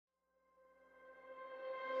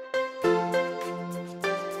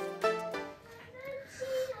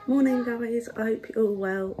Morning guys, I hope you're all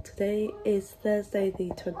well. Today is Thursday the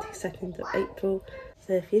 22nd of April.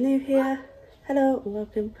 So if you're new here, hello and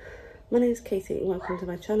welcome. My name is Katie and welcome to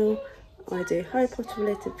my channel. I do Harry Potter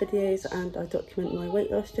related videos and I document my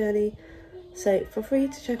weight loss journey. So feel free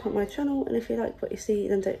to check out my channel, and if you like what you see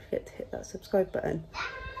then don't forget to hit that subscribe button.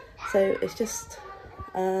 So it's just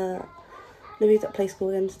Louise at play school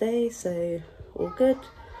again today, so all good.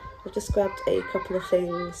 I've just grabbed a couple of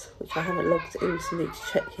things which I haven't logged into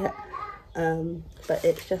NutriCheck yet, but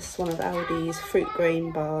it's just one of Aldi's fruit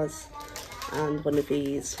grain bars and one of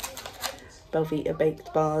these Belvita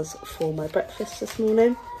baked bars for my breakfast this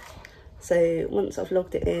morning. So once I've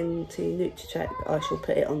logged it into NutriCheck, I shall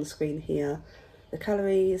put it on the screen here, the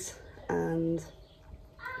calories, and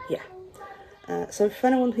yeah. So for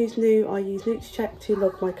anyone who's new, I use NutriCheck to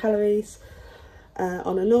log my calories.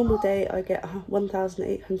 On a normal day I get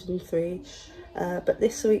 1,803, but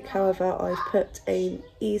this week however I've put an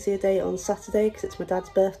easier day on Saturday because it's my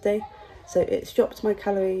dad's birthday, so it's dropped my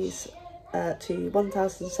calories to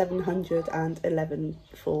 1,711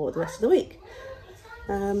 for the rest of the week.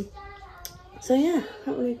 So yeah,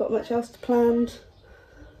 haven't really got much else planned.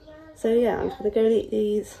 So yeah, I'm just going to go and eat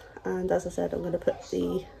these, and as I said, I'm going to put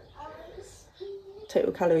the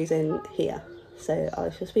total calories in here. So I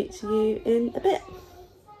shall speak to you in a bit.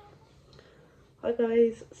 Hi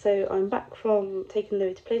guys, so I'm back from taking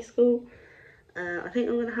Louis to play school. I think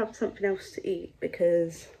I'm going to have something else to eat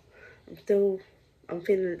because I'm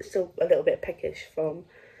feeling still a little bit peckish from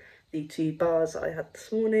the 2 bars that I had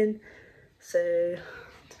this morning. So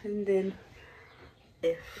depending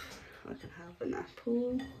if I can have an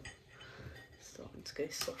apple. It's starting to go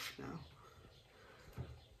soft now.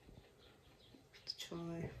 Let's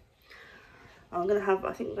try. I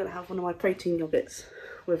think I'm gonna have one of my protein yogurts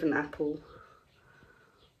with an apple,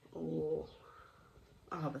 or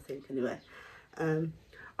I'll have a think anyway.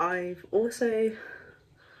 I've also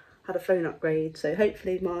had a phone upgrade, so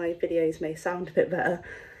hopefully my videos may sound a bit better.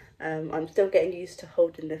 I'm still getting used to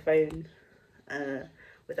holding the phone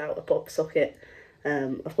without a pop socket.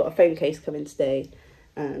 I've got a phone case coming today,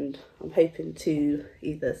 and I'm hoping to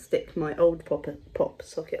either stick my old pop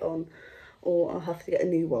socket on, or I'll have to get a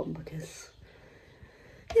new one because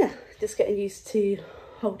yeah, just getting used to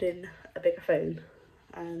holding a bigger phone.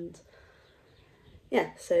 And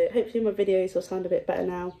yeah, so hopefully my videos will sound a bit better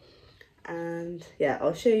now, and yeah,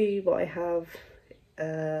 I'll show you what I have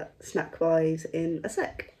snack wise in a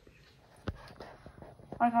sec.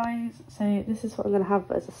 Hi guys, so this is what I'm going to have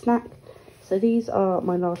as a snack. So these are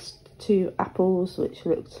my last 2 apples which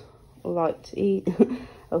looked alright to eat.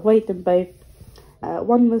 I've weighed them both.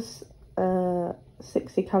 One was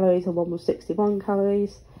 60 calories and one was 61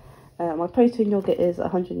 calories. My protein yogurt is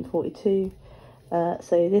 142,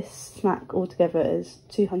 so this snack altogether is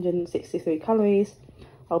 263 calories.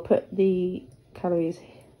 I'll put the calories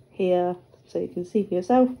here so you can see for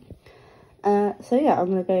yourself. So yeah, I'm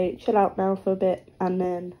going to go chill out now for a bit, and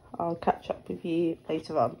then I'll catch up with you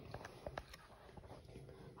later on.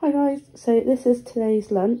 Hi guys, so this is today's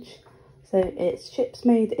lunch. So it's chips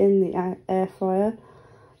made in the air fryer.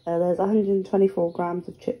 There's 124 grams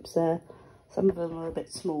of chips there. Some of them are a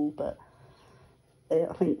bit small, but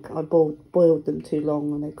I think I boiled them too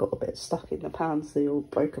long and they got a bit stuck in the pan, so they all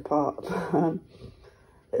broke apart. But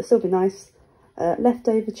it'll still be nice.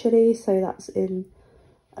 Leftover chilli, so that's in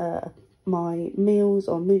my meals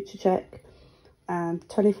on NutriCheck, and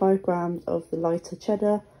 25 grams of the lighter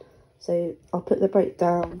cheddar. So I'll put the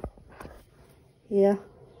breakdown here.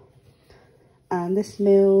 And this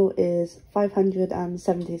meal is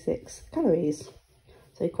 576 calories,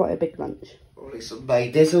 so quite a big lunch. Probably some Bay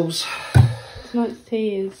Dizzles. Tonight's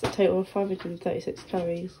tea is a total of 536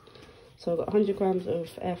 calories. So I've got 100 grams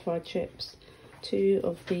of air fried chips, 2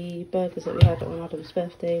 of the burgers that we had on Adam's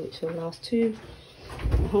birthday, which are the last 2, a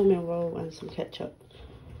wholemeal roll and some ketchup.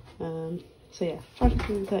 So yeah,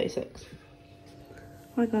 536.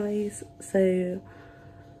 Hi guys, so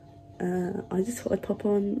I just thought I'd pop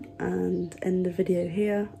on and end the video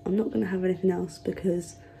here. I'm not going to have anything else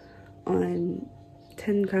because I'm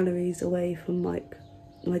 10 calories away from like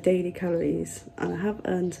my daily calories, and I have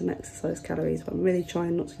earned some exercise calories, but I'm really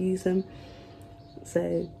trying not to use them.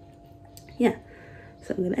 So yeah,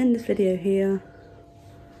 so I'm going to end this video here.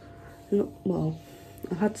 Well,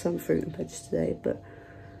 I've had some fruit and veg today, but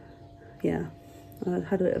yeah, I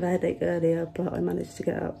had a bit of a headache earlier, but I managed to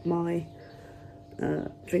get up my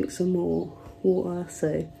drink some more water,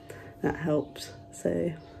 so that helped.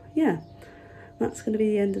 So yeah, that's going to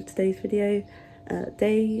be the end of today's video.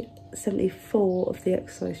 Day 74 of the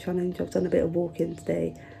exercise challenge. I've done a bit of walking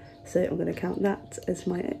today, so I'm going to count that as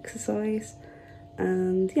my exercise.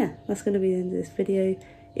 And yeah, that's going to be the end of this video.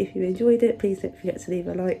 If you enjoyed it, please don't forget to leave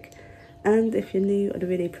a like, and if you're new, I'd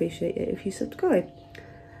really appreciate it if you subscribe,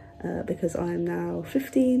 because I'm now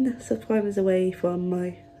 15 subscribers away from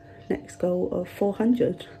my next goal of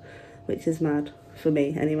 400, which is mad for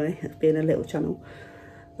me anyway, it's being a little channel.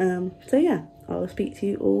 So yeah, I'll speak to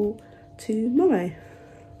you all tomorrow.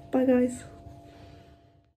 Bye guys.